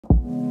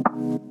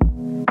Hey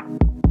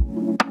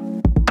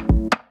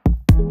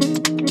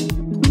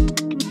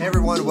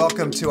everyone,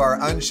 welcome to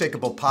our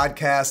Unshakable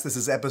podcast. This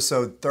is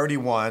episode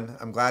 31.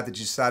 I'm glad that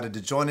you decided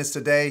to join us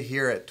today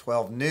here at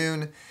 12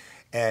 noon.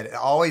 And it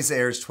always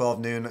airs 12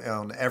 noon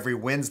on every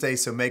Wednesday,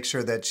 so make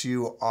sure that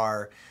you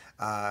are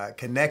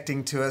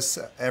connecting to us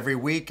every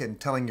week and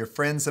telling your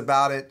friends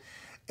about it.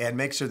 And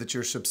make sure that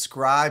you're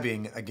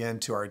subscribing again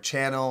to our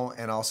channel,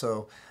 and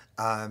also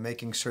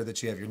making sure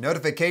that you have your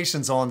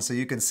notifications on so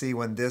you can see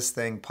when this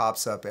thing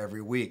pops up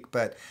every week.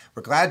 But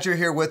we're glad you're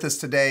here with us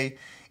today.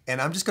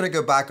 And I'm just going to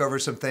go back over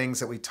some things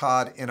that we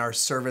taught in our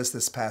service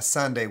this past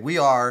Sunday. We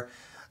are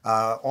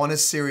on a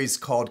series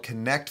called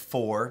Connect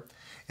 4.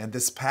 And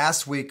this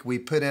past week, we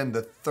put in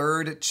the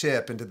third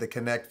chip into the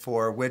Connect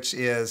 4, which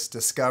is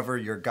discover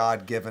your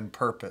God-given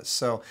purpose.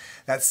 So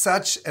that's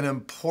such an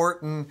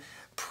important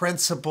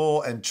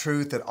principle and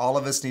truth that all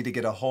of us need to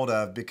get a hold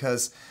of,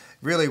 because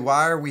really,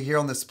 why are we here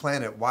on this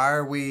planet? Why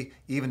are we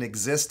even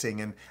existing?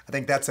 And I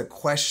think that's a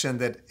question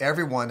that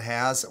everyone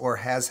has or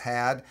has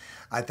had.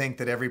 I think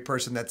that every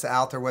person that's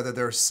out there, whether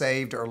they're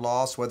saved or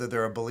lost, whether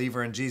they're a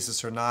believer in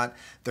Jesus or not,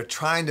 they're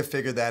trying to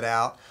figure that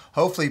out.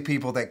 Hopefully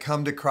people that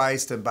come to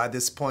Christ, and by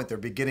this point, they're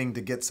beginning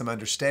to get some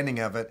understanding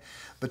of it.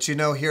 But you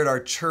know, here at our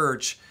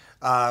church,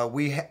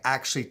 we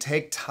actually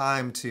take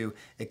time to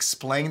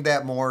explain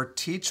that more,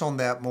 teach on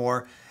that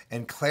more,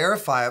 and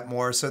clarify it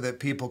more so that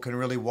people can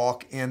really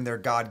walk in their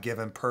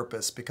God-given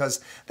purpose, because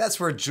that's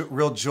where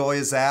real joy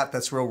is at.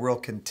 That's where real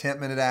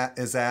contentment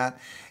is at.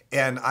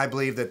 And I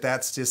believe that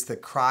that's just the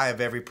cry of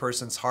every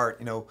person's heart.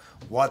 You know,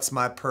 what's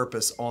my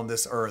purpose on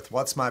this earth?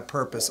 What's my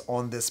purpose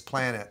on this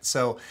planet?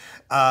 So,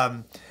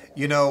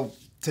 you know,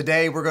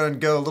 today we're going to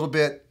go a little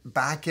bit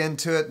back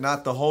into it,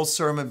 not the whole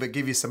sermon, but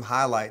give you some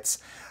highlights.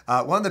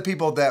 One of the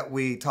people that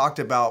we talked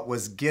about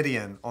was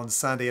Gideon on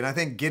Sunday. And I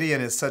think Gideon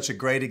is such a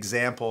great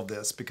example of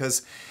this,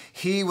 because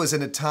he was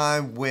in a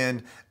time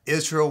when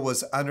Israel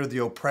was under the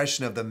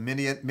oppression of the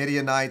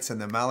Midianites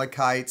and the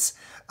Amalekites.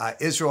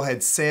 Israel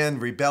had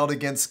sinned, rebelled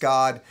against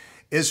God.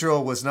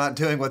 Israel was not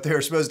doing what they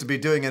were supposed to be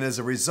doing. And as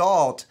a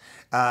result,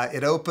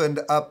 it opened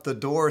up the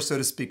door, so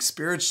to speak,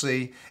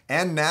 spiritually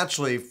and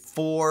naturally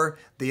for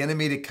the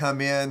enemy to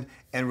come in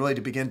and really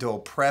to begin to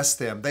oppress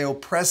them. They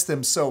oppressed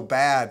them so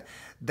bad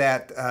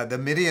that the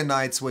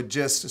Midianites would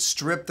just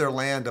strip their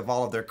land of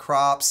all of their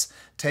crops,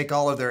 take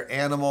all of their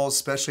animals,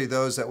 especially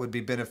those that would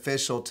be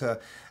beneficial to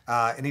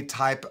any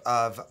type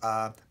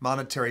of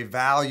monetary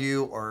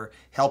value or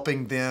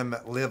helping them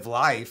live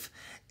life.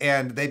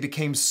 And they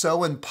became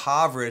so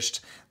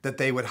impoverished that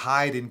they would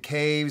hide in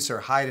caves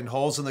or hide in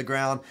holes in the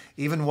ground.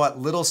 Even what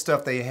little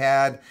stuff they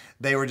had,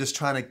 they were just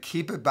trying to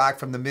keep it back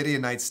from the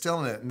Midianites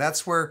stealing it. And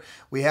that's where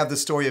we have the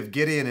story of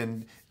Gideon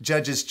in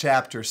Judges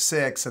chapter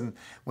 6. And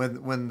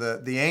when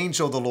the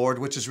angel of the Lord,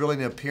 which is really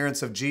an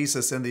appearance of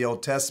Jesus in the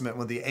Old Testament,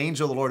 when the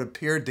angel of the Lord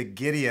appeared to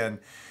Gideon,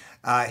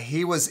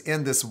 he was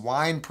in this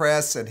wine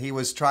press, and he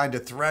was trying to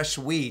thresh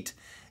wheat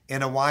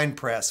in a wine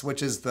press,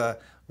 which is the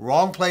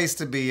wrong place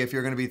to be if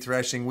you're going to be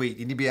threshing wheat.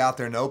 You need to be out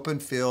there in an open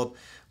field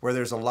where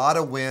there's a lot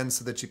of wind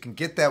so that you can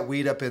get that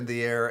wheat up in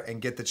the air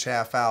and get the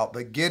chaff out.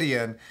 But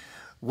Gideon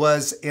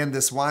was in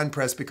this wine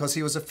press because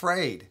he was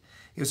afraid.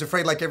 He was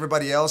afraid like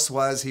everybody else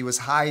was. He was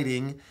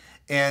hiding,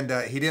 and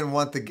he didn't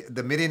want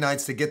the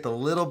Midianites to get the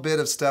little bit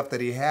of stuff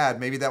that he had.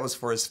 Maybe that was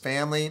for his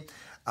family.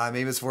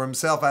 Maybe it was for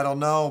himself. I don't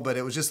know. But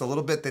it was just a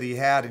little bit that he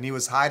had, and he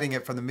was hiding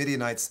it from the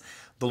Midianites.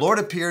 The Lord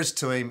appears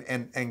to him,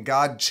 and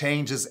God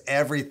changes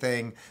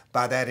everything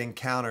by that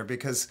encounter,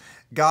 because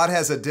God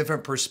has a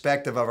different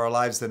perspective of our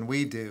lives than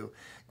we do.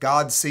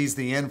 God sees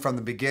the end from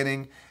the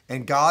beginning,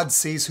 and God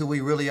sees who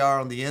we really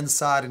are on the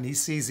inside, and he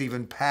sees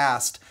even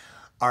past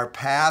our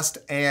past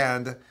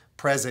and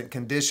present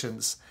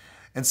conditions.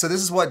 And so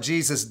this is what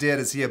Jesus did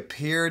as he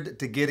appeared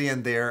to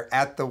Gideon there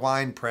at the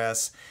wine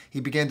press. He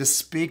began to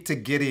speak to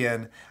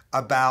Gideon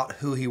about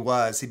who he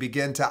was. He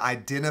began to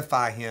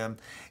identify him.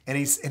 And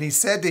he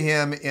said to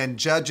him in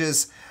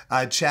Judges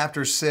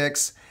chapter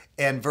 6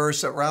 and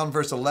around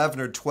verse 11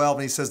 or 12,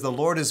 and he says, "The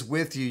Lord is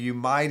with you, you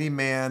mighty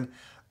man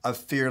of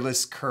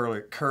fearless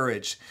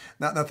courage."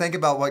 Now think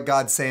about what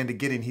God's saying to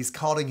Gideon. He's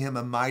calling him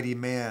a mighty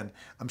man.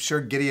 I'm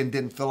sure Gideon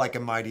didn't feel like a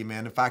mighty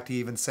man. In fact, he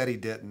even said he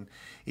didn't.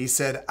 He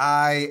said,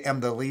 "I am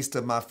the least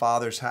of my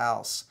father's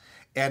house."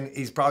 And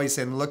he's probably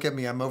saying, look at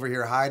me, I'm over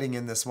here hiding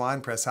in this wine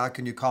press. How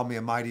can you call me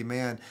a mighty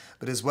man?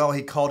 But as well,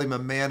 he called him a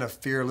man of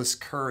fearless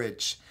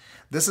courage.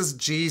 This is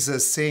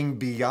Jesus seeing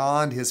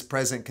beyond his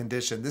present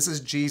condition. This is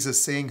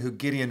Jesus seeing who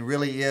Gideon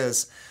really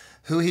is,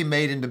 who he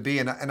made him to be.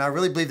 And I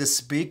really believe this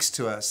speaks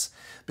to us,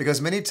 because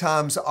many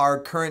times our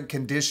current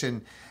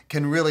condition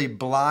can really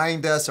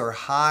blind us or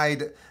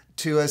hide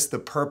to us the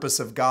purpose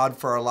of God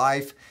for our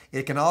life.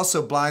 It can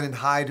also blind and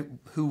hide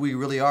who we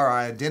really are, our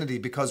identity,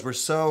 because we're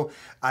so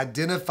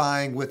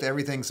identifying with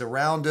everything's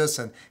around us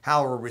and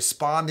how we're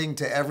responding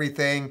to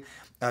everything.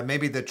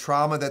 Maybe the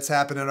trauma that's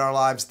happened in our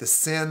lives, the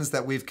sins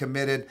that we've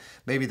committed,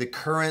 maybe the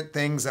current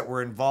things that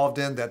we're involved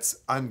in that's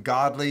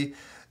ungodly.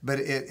 but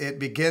it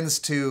begins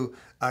to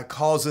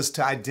cause us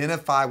to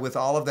identify with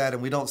all of that,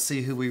 and we don't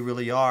see who we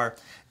really are.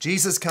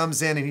 Jesus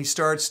comes in and he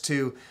starts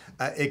to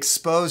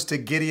expose to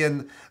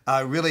Gideon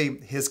really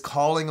his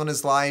calling on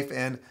his life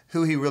and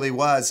who he really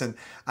was. And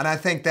I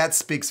think that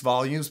speaks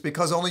volumes,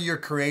 because only your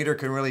Creator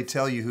can really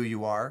tell you who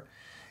you are.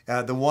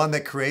 The one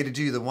that created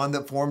you, the one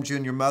that formed you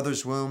in your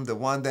mother's womb, the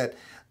one that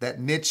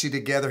knits you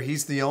together.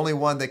 He's the only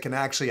one that can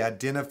actually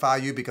identify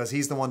you, because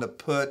he's the one that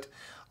put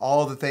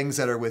all the things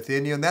that are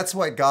within you. And that's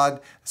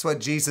what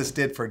Jesus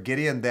did for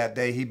Gideon that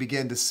day. He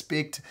began to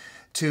speak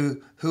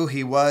to who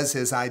he was,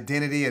 his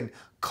identity, and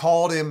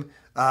called him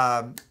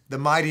the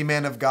mighty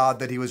man of God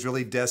that he was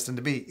really destined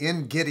to be.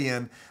 In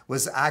Gideon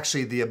was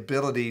actually the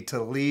ability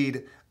to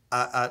lead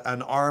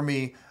an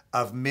army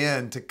of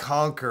men to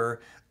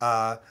conquer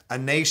a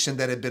nation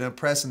that had been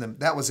oppressing them.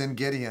 That was in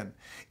Gideon.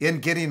 In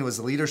Gideon was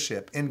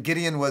leadership. In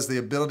Gideon was the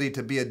ability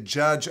to be a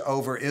judge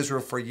over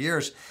Israel for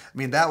years. I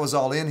mean, that was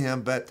all in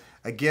him. But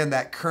again,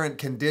 that current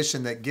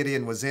condition that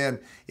Gideon was in,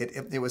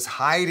 it was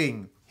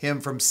hiding him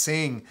from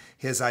seeing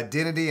his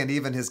identity and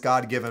even his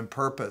God-given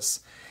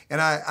purpose.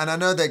 And I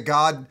know that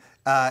God,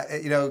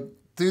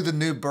 through the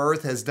new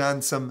birth has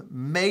done some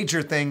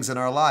major things in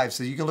our lives.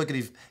 So you can look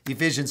at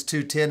Ephesians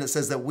 2:10. It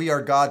says that we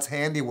are God's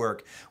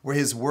handiwork. We're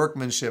his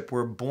workmanship.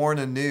 We're born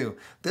anew.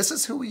 This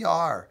is who we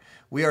are.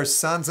 We are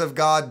sons of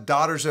God,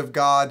 daughters of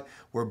God.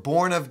 We're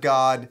born of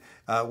God.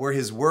 We're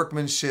his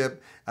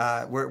workmanship.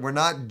 We're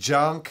not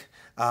junk.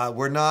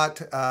 We're not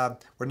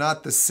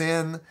the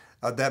sin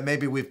that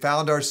maybe we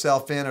found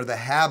ourselves in, or the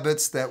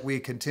habits that we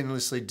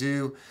continuously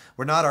do.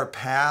 We're not our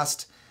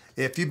past.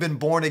 If you've been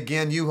born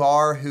again, you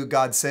are who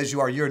God says you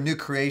are. You're a new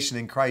creation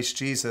in Christ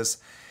Jesus.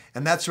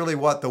 And that's really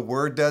what the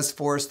Word does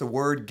for us. The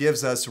Word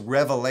gives us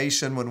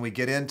revelation when we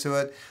get into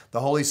it. The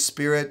Holy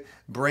Spirit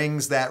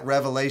brings that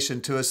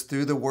revelation to us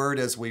through the Word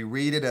as we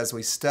read it, as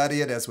we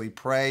study it, as we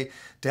pray,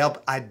 to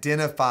help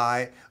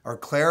identify or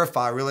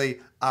clarify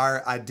really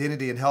our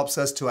identity, and helps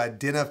us to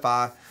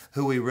identify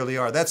who we really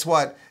are. That's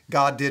what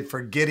God did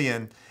for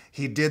Gideon.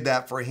 He did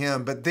that for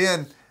him. But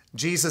then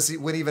Jesus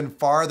went even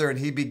farther, and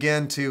he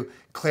began to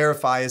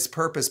clarify his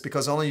purpose,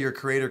 because only your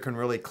Creator can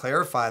really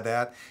clarify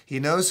that. He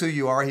knows who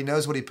you are. He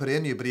knows what he put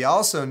in you, but he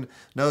also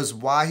knows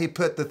why he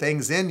put the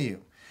things in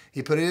you.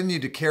 He put it in you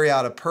to carry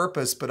out a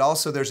purpose, but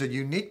also there's a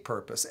unique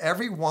purpose.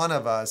 Every one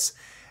of us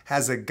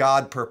has a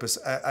God purpose,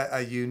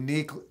 a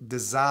unique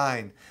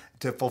design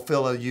to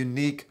fulfill a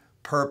unique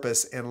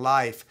purpose in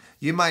life.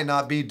 You might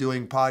not be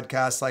doing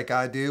podcasts like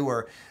I do,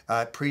 or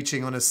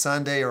preaching on a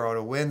Sunday or on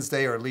a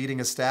Wednesday, or leading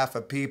a staff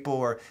of people,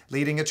 or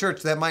leading a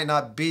church. That might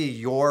not be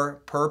your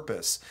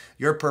purpose.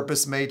 Your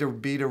purpose may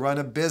be to run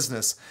a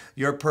business.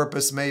 Your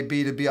purpose may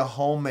be to be a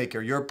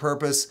homemaker. Your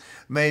purpose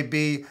may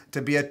be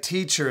to be a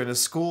teacher in a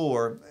school.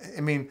 Or,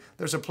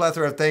 there's a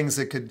plethora of things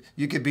that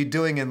you could be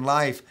doing in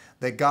life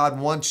that God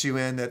wants you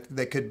in,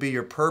 that could be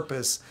your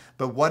purpose.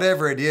 But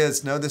whatever it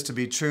is, know this to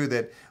be true,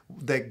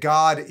 that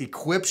God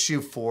equips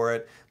you for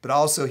it, but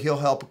also he'll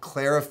help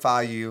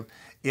clarify you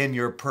in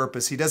your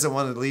purpose. He doesn't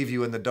want to leave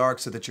you in the dark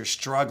so that you're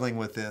struggling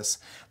with this.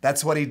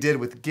 That's what he did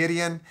with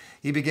Gideon.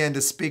 He began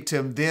to speak to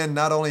him then,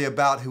 not only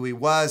about who he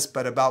was,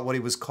 but about what he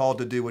was called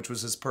to do, which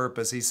was his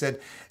purpose. He said,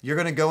 you're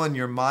going to go in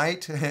your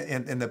might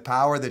and the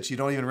power that you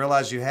don't even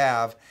realize you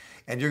have,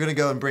 and you're going to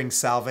go and bring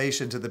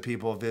salvation to the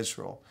people of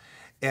Israel.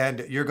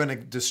 And you're going to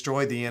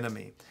destroy the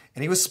enemy.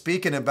 And he was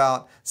speaking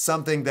about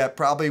something that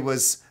probably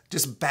was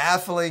just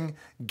baffling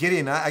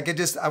Gideon. I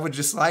would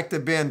just like to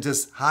have been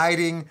just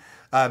hiding,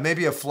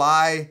 maybe a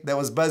fly that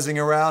was buzzing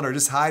around, or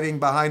just hiding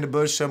behind a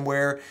bush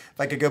somewhere. If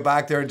I could go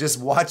back there and just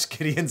watch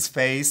Gideon's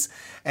face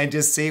and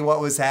just see what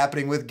was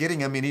happening with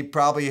Gideon. He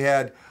probably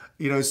had,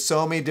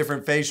 so many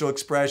different facial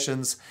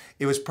expressions.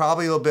 It was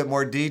probably a little bit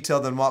more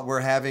detailed than what we're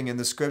having in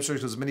the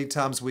scriptures, because many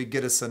times we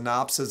get a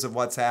synopsis of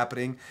what's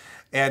happening.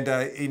 And,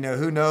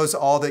 who knows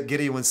all that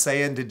Gideon was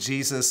saying to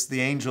Jesus,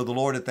 the angel of the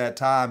Lord at that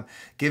time,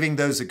 giving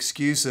those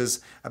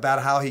excuses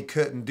about how he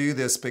couldn't do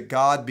this. But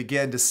God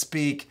began to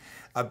speak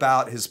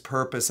about his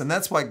purpose. And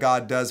that's what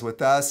God does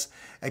with us.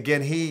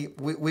 Again,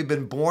 we've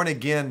been born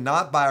again,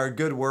 not by our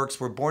good works.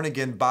 We're born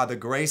again by the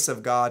grace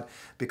of God,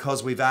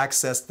 because we've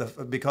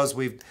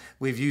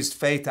used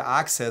faith to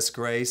access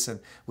grace, and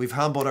we've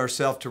humbled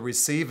ourselves to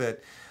receive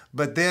it.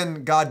 But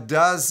then God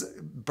does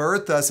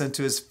birth us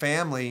into his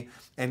family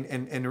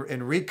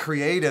and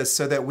recreate us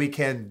so that we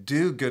can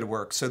do good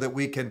work, so that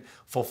we can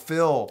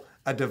fulfill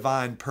a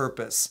divine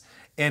purpose.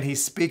 And he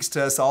speaks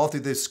to us all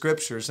through the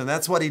scriptures. And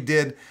that's what he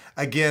did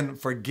again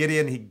for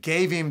Gideon. He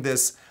gave him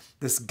this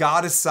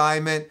God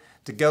assignment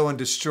to go and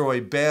destroy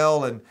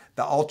Baal and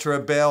the altar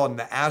of Baal and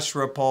the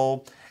Asherah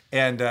pole.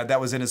 And that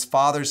was in his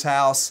father's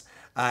house.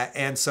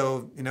 And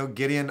so,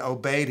 Gideon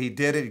obeyed. He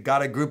did it. He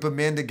got a group of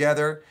men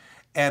together,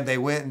 and they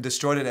went and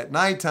destroyed it at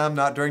nighttime,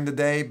 not during the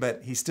day,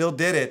 but he still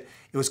did it.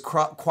 It was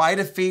quite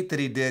a feat that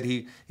he did.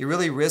 He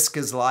really risked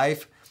his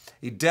life.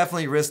 He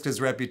definitely risked his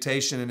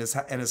reputation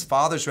and his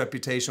father's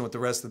reputation with the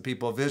rest of the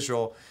people of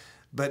Israel.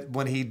 But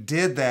when he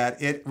did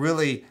that, it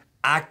really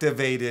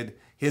activated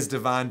his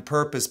divine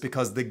purpose,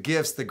 because the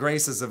gifts, the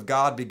graces of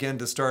God begin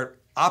to start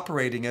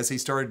operating as he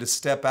started to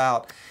step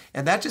out.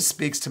 And that just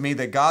speaks to me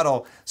that God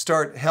will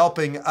start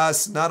helping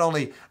us not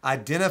only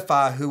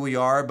identify who we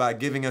are by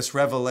giving us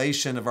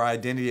revelation of our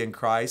identity in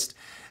Christ,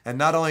 and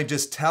not only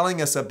just telling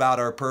us about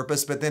our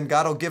purpose, but then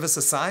God will give us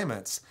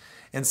assignments.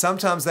 And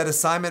sometimes that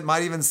assignment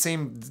might even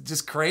seem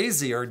just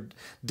crazy or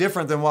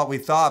different than what we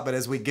thought. But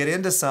as we get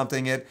into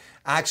something, it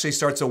actually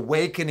starts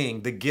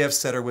awakening the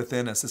gifts that are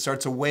within us. It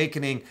starts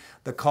awakening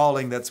the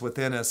calling that's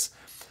within us.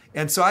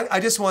 And so I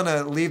just want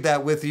to leave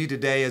that with you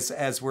today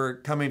as we're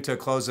coming to a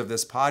close of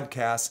this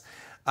podcast.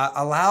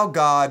 Allow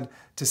God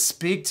to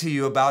speak to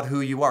you about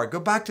who you are. Go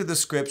back to the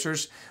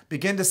scriptures.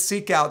 Begin to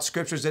seek out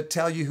scriptures that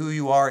tell you who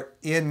you are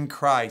in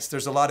Christ.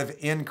 There's a lot of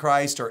in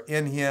Christ or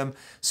in Him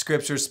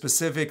scriptures.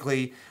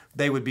 Specifically,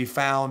 they would be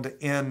found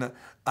in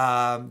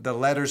the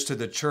letters to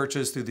the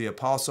churches through the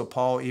Apostle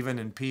Paul, even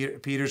in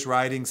Peter's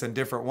writings and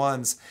different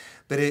ones.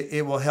 But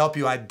it will help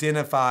you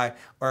identify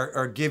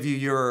or give you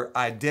your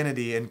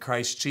identity in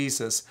Christ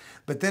Jesus.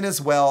 But then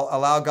as well,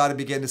 allow God to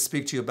begin to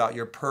speak to you about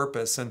your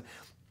purpose. And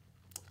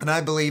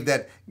I believe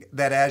that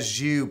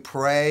as you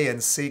pray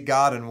and seek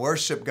God and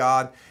worship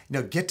God,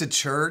 get to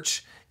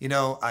church,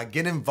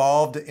 get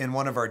involved in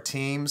one of our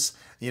teams,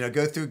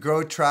 go through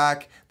Grow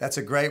Track. That's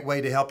a great way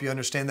to help you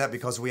understand that,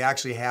 because we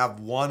actually have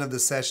one of the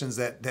sessions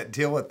that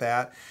deal with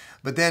that.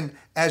 But then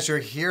as you're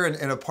here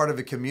in a part of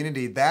a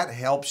community, that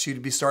helps you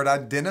to start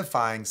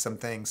identifying some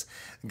things.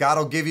 God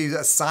will give you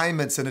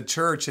assignments in a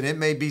church, and it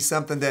may be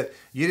something that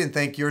you didn't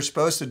think you were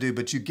supposed to do,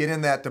 but you get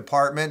in that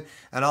department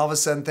and all of a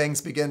sudden things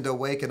begin to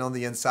awaken on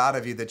the inside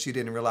of you that you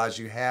didn't realize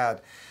you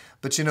had.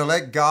 But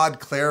let God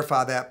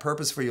clarify that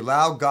purpose for you.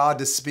 Allow God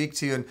to speak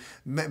to you, and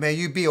may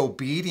you be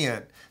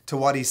obedient to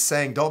what He's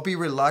saying. Don't be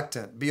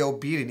reluctant. Be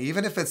obedient,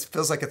 even if it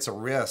feels like it's a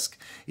risk.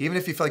 Even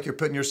if you feel like you're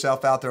putting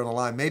yourself out there on the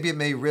line. Maybe it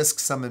may risk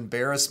some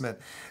embarrassment.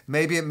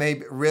 Maybe it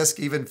may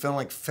risk even feeling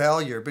like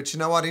failure. But you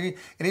know what?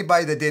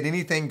 Anybody that did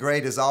anything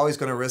great is always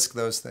going to risk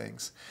those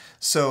things.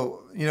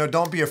 So,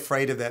 don't be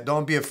afraid of that.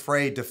 Don't be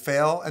afraid to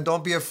fail, and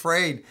don't be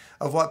afraid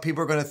of what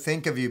people are going to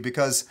think of you,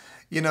 because,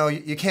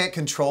 you can't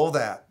control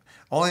that.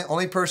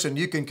 Only person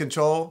you can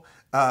control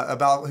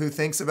about who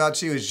thinks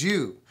about you is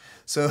you.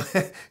 So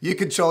you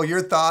control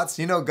your thoughts.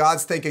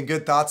 God's thinking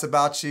good thoughts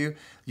about you.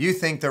 You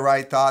think the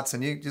right thoughts,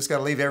 and you just got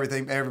to leave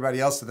everybody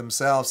else to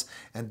themselves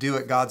and do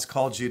what God's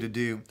called you to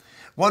do.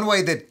 One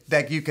way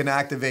that you can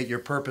activate your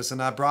purpose,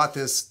 and I brought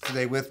this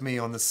today with me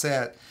on the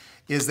set,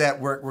 is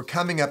that we're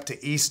coming up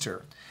to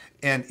Easter.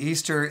 And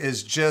Easter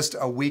is just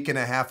a week and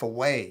a half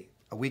away.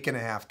 A week and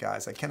a half,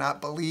 guys. I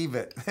cannot believe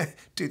it.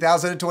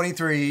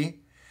 2023.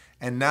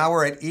 And now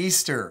we're at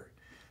Easter.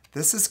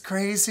 This is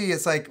crazy.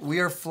 It's like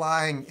we are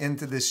flying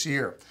into this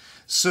year.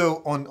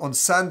 So on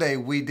Sunday,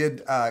 we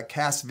did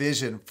cast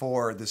vision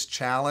for this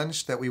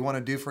challenge that we want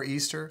to do for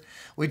Easter.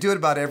 We do it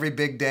about every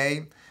big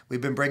day.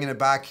 We've been bringing it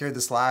back here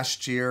this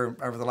last year,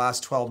 over the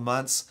last 12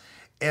 months.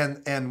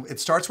 And it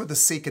starts with the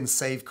Seek and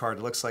Save card.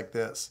 It looks like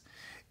this.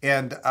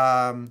 And,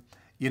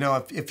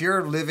 if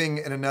you're living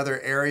in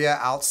another area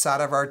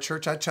outside of our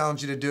church, I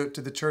challenge you to do it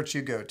to the church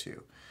you go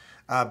to.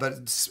 But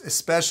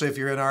especially if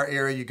you're in our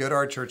area, you go to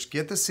our church,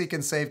 get the Seek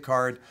and Save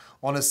card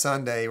on a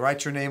Sunday,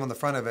 write your name on the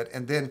front of it,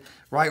 and then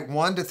write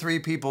 1 to 3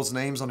 people's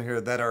names on here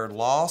that are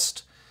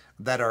lost,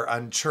 that are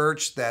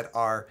unchurched, that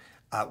are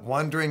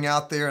wandering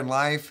out there in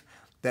life,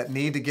 that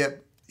need to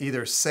get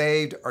either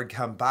saved or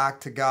come back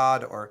to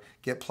God or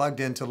get plugged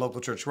into a local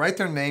church. Write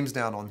their names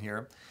down on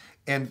here.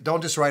 And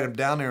don't just write them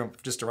down there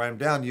just to write them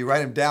down. You write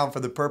them down for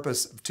the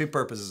purpose of 2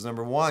 purposes.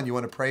 Number 1, you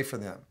want to pray for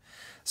them.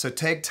 So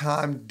take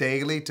time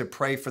daily to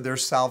pray for their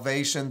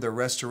salvation, their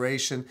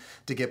restoration,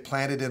 to get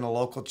planted in a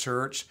local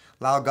church.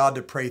 Allow God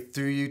to pray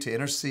through you, to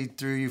intercede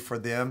through you for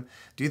them.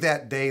 Do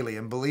that daily,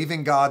 and believe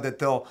in God that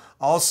they'll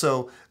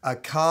also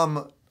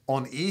come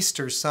on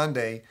Easter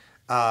Sunday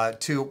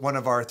to one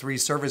of our 3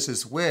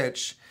 services,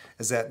 which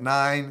is at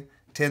 9,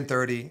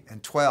 10:30,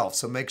 and 12.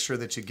 So make sure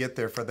that you get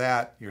there for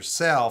that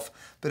yourself,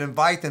 but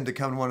invite them to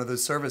come to one of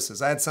those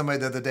services. I had somebody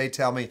the other day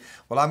tell me,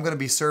 well, I'm going to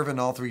be serving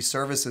all 3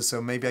 services,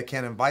 so maybe I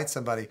can't invite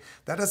somebody.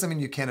 That doesn't mean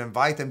you can't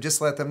invite them.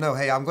 Just let them know,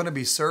 hey, I'm going to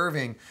be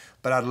serving,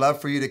 but I'd love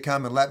for you to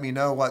come and let me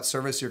know what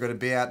service you're going to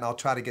be at, and I'll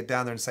try to get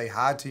down there and say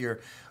hi to you,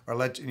 or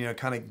let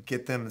kind of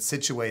get them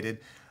situated.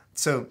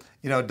 So,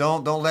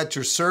 don't let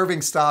your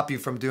serving stop you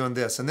from doing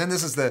this. And then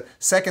this is the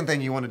second thing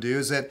you want to do,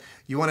 is that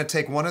you want to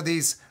take one of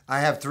these.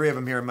 I have 3 of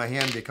them here in my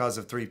hand because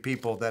of 3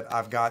 people that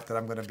I've got that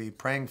I'm going to be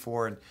praying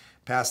for and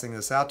passing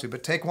this out to.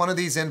 But take one of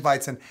these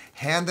invites and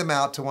hand them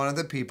out to one of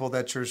the people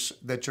that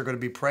you're going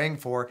to be praying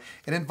for,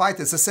 and invite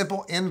this. It's a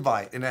simple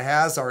invite, and it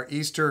has our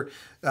Easter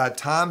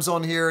times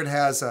on here. It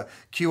has a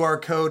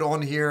QR code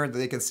on here that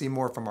they can see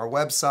more from our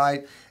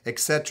website,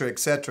 etc.,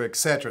 etc.,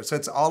 etc. So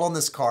it's all on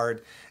this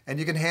card, and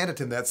you can hand it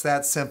to them. That's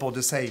that simple.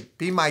 Just say,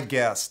 be my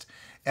guest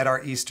at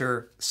our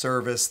Easter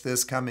service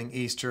this coming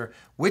Easter,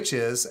 which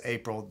is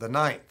April the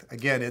 9th.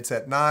 Again, it's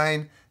at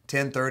 9,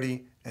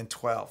 10:30, and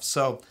 12.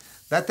 So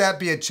let that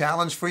be a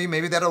challenge for you.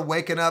 Maybe that'll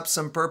waken up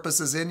some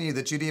purposes in you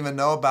that you didn't even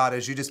know about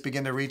as you just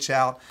begin to reach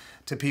out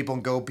to people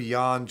and go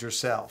beyond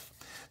yourself.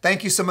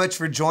 Thank you so much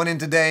for joining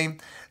today.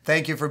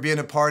 Thank you for being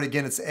a part.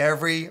 Again, it's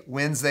every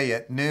Wednesday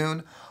at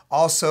noon.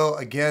 Also,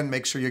 again,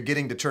 make sure you're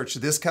getting to church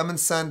this coming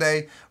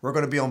Sunday. We're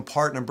going to be on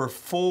part number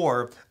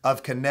 4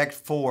 of Connect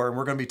 4, and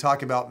we're going to be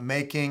talking about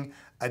making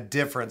a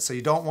difference. So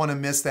you don't want to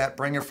miss that.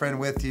 Bring a friend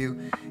with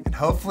you, and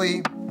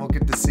hopefully we'll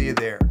get to see you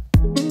there.